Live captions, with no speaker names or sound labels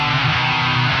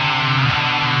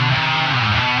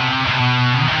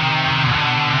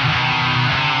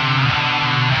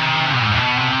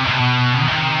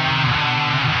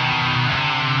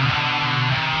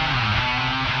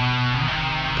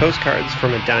Postcards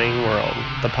from a Dying World,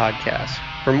 the podcast.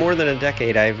 For more than a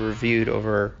decade, I've reviewed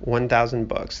over 1,000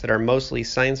 books that are mostly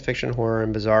science fiction, horror,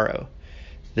 and bizarro.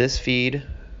 This feed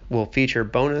will feature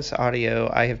bonus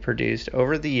audio I have produced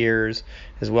over the years,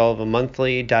 as well as a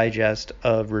monthly digest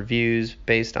of reviews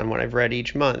based on what I've read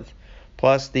each month,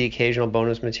 plus the occasional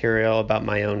bonus material about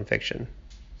my own fiction.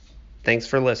 Thanks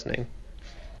for listening.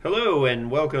 Hello, and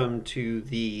welcome to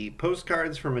the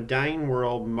Postcards from a Dying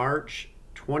World March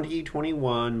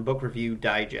 2021 Book Review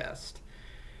Digest.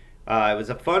 It was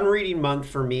a fun reading month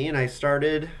for me, and I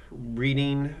started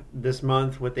reading this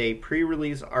month with a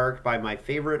pre-release arc by my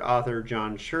favorite author,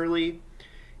 John Shirley,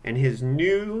 and his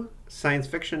new science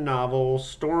fiction novel,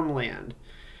 Stormland.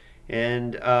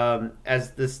 And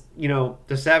as this,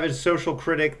 the savage social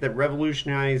critic that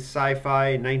revolutionized sci-fi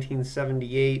in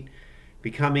 1978,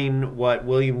 becoming what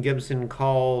William Gibson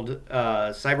called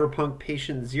cyberpunk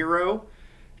patient zero,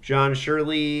 John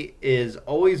Shirley has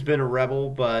always been a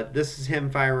rebel, but this is him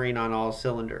firing on all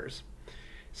cylinders.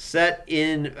 Set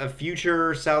in a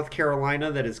future South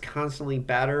Carolina that is constantly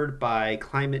battered by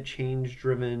climate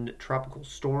change-driven tropical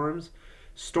storms,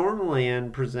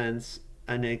 Stormland presents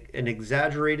an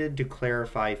exaggerated to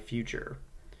clarify future.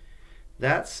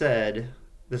 That said,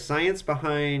 the science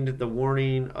behind the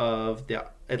warning of the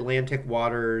Atlantic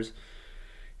waters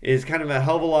is kind of a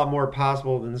hell of a lot more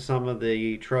possible than some of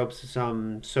the tropes of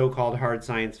some so-called hard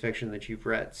science fiction that you've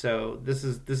read. So this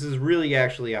is really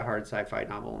actually a hard sci-fi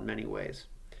novel in many ways.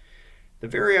 The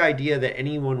very idea that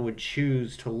anyone would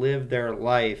choose to live their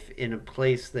life in a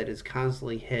place that is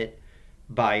constantly hit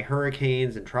by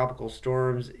hurricanes and tropical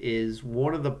storms is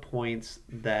one of the points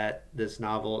that this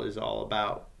novel is all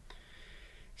about.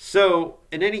 So,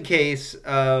 in any case,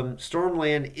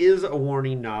 Stormland is a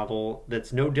warning novel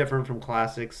that's no different from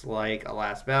classics like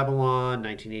Alas, Babylon,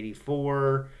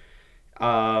 1984,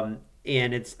 and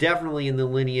it's definitely in the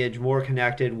lineage more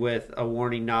connected with a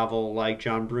warning novel like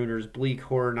John Brunner's bleak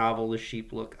horror novel, The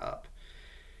Sheep Look Up.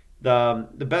 The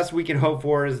best we can hope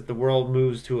for is that the world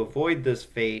moves to avoid this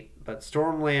fate, but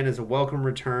Stormland is a welcome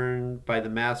return by the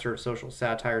master of social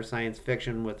satire science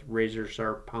fiction with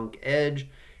razor-sharp punk edge.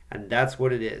 And that's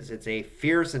what it is. It's a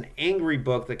fierce and angry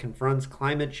book that confronts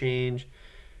climate change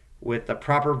with the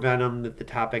proper venom that the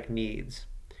topic needs.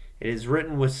 It is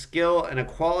written with skill and a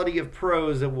quality of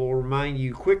prose that will remind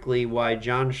you quickly why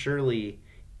John Shirley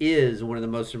is one of the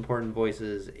most important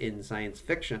voices in science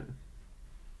fiction.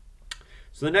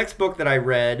 So the next book that I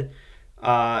read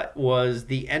was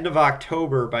The End of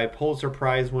October by Pulitzer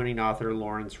Prize-winning author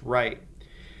Lawrence Wright.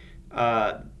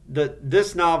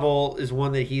 This novel is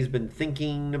one that he's been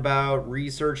thinking about,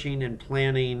 researching, and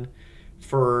planning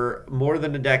for more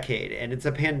than a decade, and it's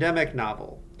a pandemic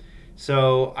novel.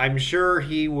 So I'm sure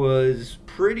he was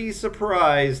pretty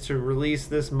surprised to release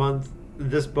this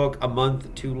book a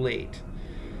month too late.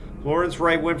 Lawrence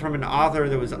Wright went from an author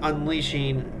that was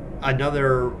unleashing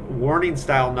another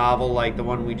warning-style novel like the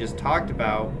one we just talked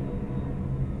about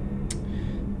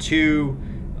to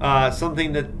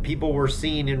something that people were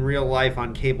seeing in real life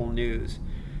on cable news.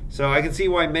 So I can see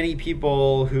why many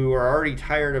people who are already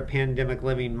tired of pandemic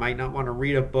living might not want to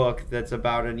read a book that's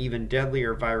about an even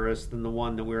deadlier virus than the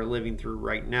one that we're living through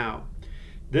right now.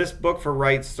 This book for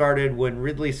Wright started when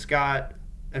Ridley Scott,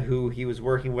 who he was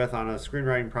working with on a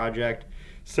screenwriting project,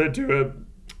 said to him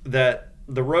that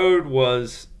The Road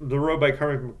by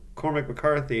Cormac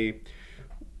McCarthy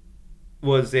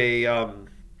was a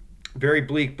very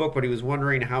bleak book, but he was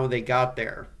wondering how they got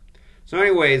there. So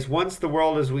anyways, once the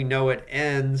world as we know it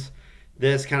ends,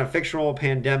 this kind of fictional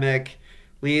pandemic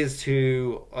leads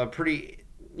to a pretty,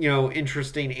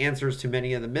 interesting answers to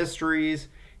many of the mysteries,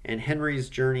 and Henry's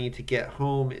journey to get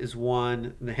home is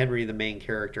one, Henry, the main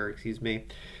character,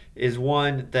 is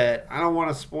one that I don't want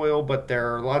to spoil, but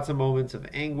there are lots of moments of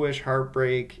anguish,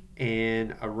 heartbreak,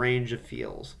 and a range of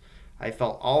feels. I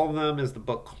felt all of them as the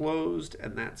book closed,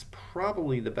 and that's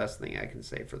probably the best thing I can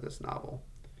say for this novel.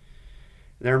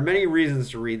 There are many reasons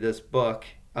to read this book,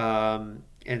 and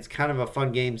it's kind of a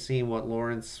fun game seeing what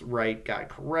Lawrence Wright got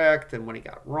correct and what he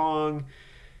got wrong.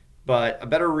 But a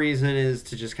better reason is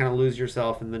to just kind of lose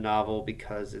yourself in the novel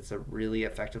because it's a really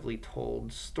effectively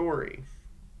told story.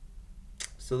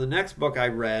 So the next book I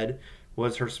read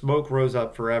was Her Smoke Rose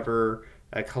Up Forever,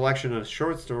 a collection of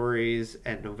short stories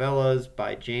and novellas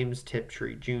by James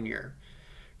Tiptree Jr.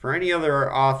 For any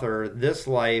other author, this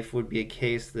life would be a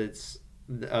case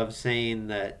of saying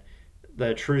that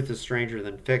the truth is stranger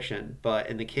than fiction. But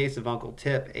in the case of Uncle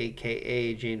Tip,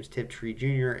 a.k.a. James Tiptree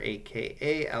Jr.,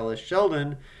 a.k.a. Alice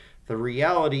Sheldon,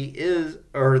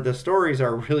 the stories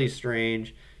are really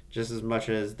strange just as much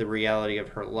as the reality of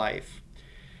her life.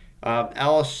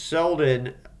 Alice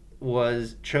Sheldon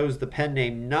chose the pen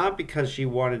name not because she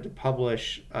wanted to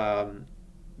publish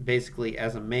basically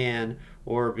as a man,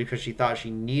 or because she thought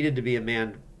she needed to be a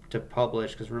man to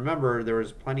publish, because remember, there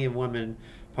was plenty of women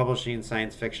publishing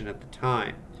science fiction at the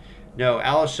time. No,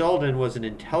 Alice Sheldon was an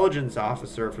intelligence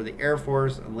officer for the Air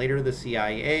Force and later the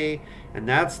CIA, and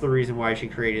that's the reason why she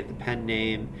created the pen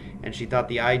name, and she thought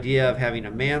the idea of having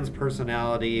a man's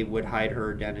personality would hide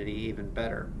her identity even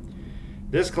better.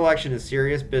 This collection is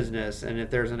serious business, and if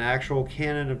there's an actual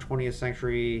canon of 20th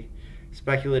century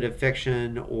speculative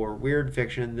fiction or weird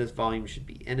fiction, this volume should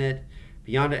be in it.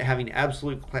 Beyond it having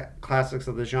absolute classics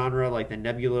of the genre like the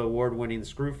Nebula award-winning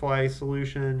Screwfly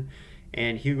Solution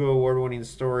and Hugo award-winning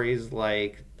stories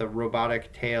like the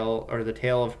Robotic Tale, or the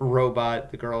Tale of a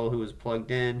Robot, the Girl Who Was Plugged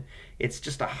In, it's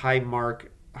just a high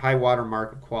water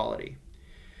mark of quality.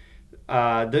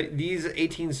 These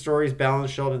 18 stories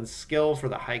balance Sheldon's skill for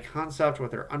the high concept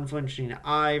with her unflinching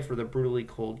eye for the brutally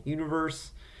cold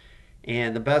universe.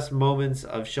 And the best moments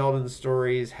of Sheldon's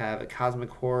stories have a cosmic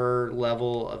horror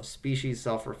level of species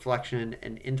self-reflection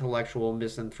and intellectual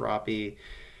misanthropy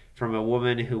from a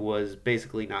woman who was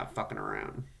basically not fucking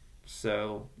around.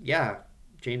 So, yeah,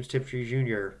 James Tiptree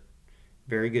Jr.,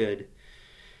 very good.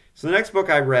 So the next book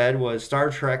I read was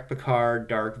Star Trek Picard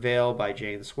Dark Veil by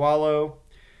Jane Swallow.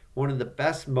 One of the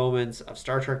best moments of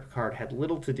Star Trek Picard had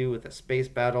little to do with the space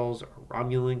battles or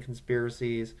Romulan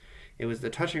conspiracies. It was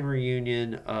the touching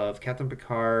reunion of Captain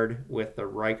Picard with the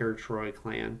Riker Troy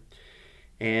clan.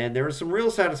 And there was some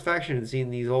real satisfaction in seeing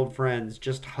these old friends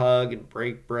just hug and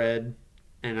break bread.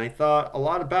 And I thought a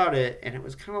lot about it, and it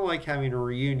was kind of like having a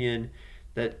reunion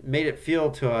that made it feel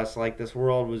to us like this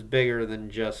world was bigger than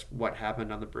just what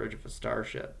happened on the bridge of a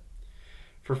starship.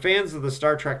 For fans of the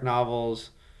Star Trek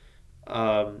novels,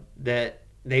 that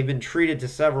they've been treated to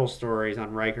several stories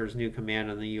on Riker's new command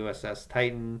on the USS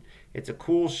Titan. It's a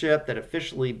cool ship that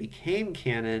officially became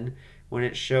canon when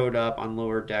it showed up on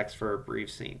lower decks for a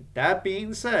brief scene. That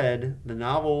being said, the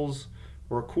novels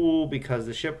were cool because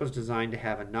the ship was designed to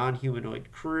have a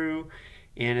non-humanoid crew,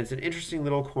 and it's an interesting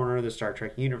little corner of the Star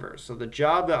Trek universe. So the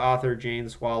job that author Jane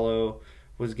Swallow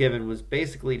was given was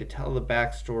basically to tell the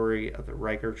backstory of the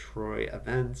Riker Troy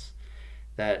events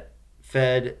that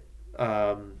fed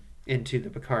into the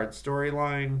Picard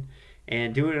storyline,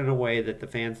 and do it in a way that the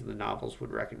fans of the novels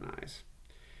would recognize.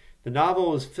 The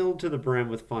novel is filled to the brim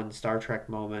with fun Star Trek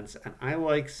moments, and I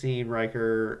like seeing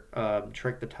Riker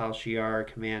trick the Tal Shiar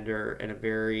commander in a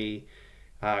very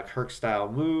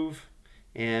Kirk-style move.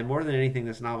 And more than anything,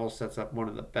 this novel sets up one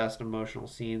of the best emotional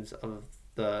scenes of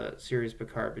the series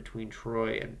Picard between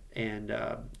Troy and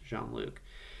Jean-Luc.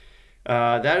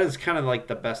 That is kind of like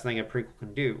the best thing a prequel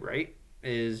can do, right?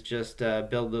 Is just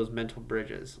build those mental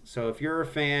bridges. So if you're a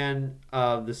fan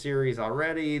of the series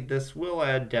already, this will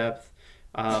add depth.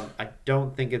 I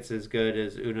don't think it's as good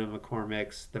as Una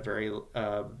McCormick's The Very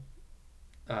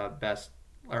Best,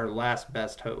 or Last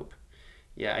Best Hope.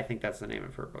 Yeah, I think that's the name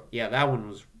of her book. Yeah, that one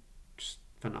was just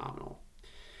phenomenal.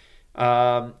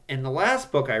 And the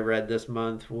last book I read this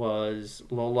month was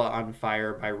Lola on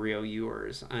Fire by Rio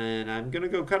Ewers. And I'm going to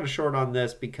go kind of short on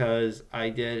this because I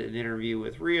did an interview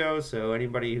with Rio, so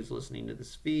anybody who's listening to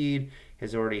this feed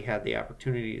has already had the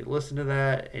opportunity to listen to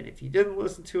that. And if you didn't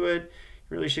listen to it,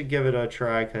 you really should give it a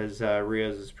try because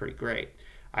Rio's is pretty great.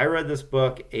 I read this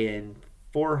book in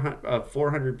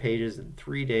 400 pages in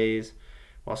 3 days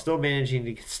while still managing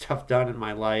to get stuff done in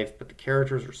my life, but the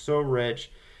characters are so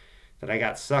rich that I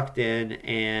got sucked in,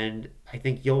 and I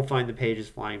think you'll find the pages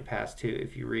flying past too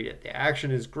if you read it. The action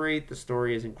is great, the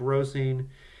story is engrossing,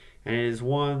 and it is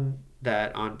one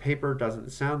that on paper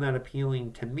doesn't sound that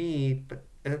appealing to me, but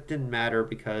it didn't matter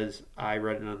because I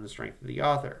read it on the strength of the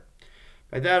author.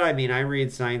 By that I mean I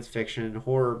read science fiction and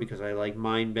horror because I like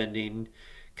mind-bending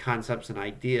concepts and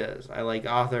ideas. I like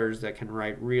authors that can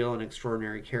write real and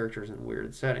extraordinary characters in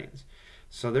weird settings.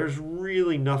 So there's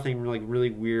really nothing really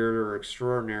weird or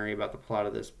extraordinary about the plot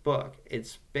of this book.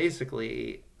 It's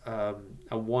basically a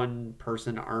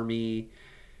one-person army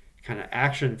kind of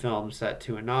action film set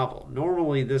to a novel.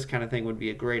 Normally, this kind of thing would be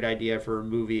a great idea for a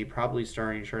movie, probably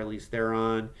starring Charlize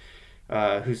Theron,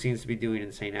 who seems to be doing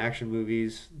insane action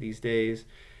movies these days.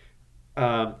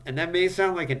 And that may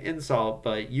sound like an insult,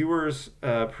 but Ewers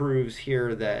proves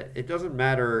here that it doesn't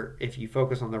matter if you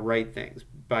focus on the right things.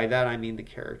 By that, I mean the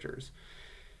characters.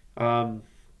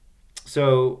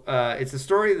 So it's a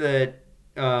story that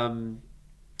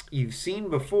you've seen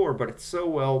before, but it's so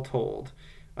well told.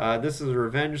 This is a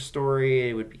revenge story.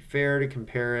 It would be fair to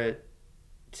compare it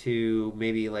to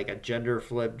maybe like a gender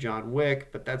flip John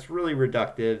Wick, but that's really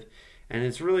reductive. And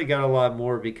it's really got a lot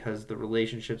more because the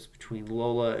relationships between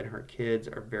Lola and her kids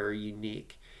are very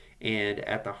unique. and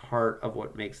at the heart of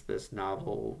what makes this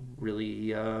novel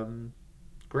really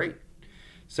great.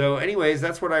 So, anyways,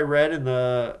 that's what I read in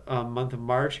the month of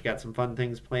March. Got some fun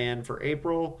things planned for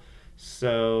April.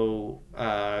 So,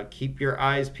 keep your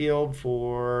eyes peeled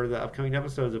for the upcoming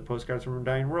episodes of Postcards from a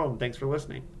Dying World. And thanks for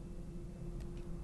listening.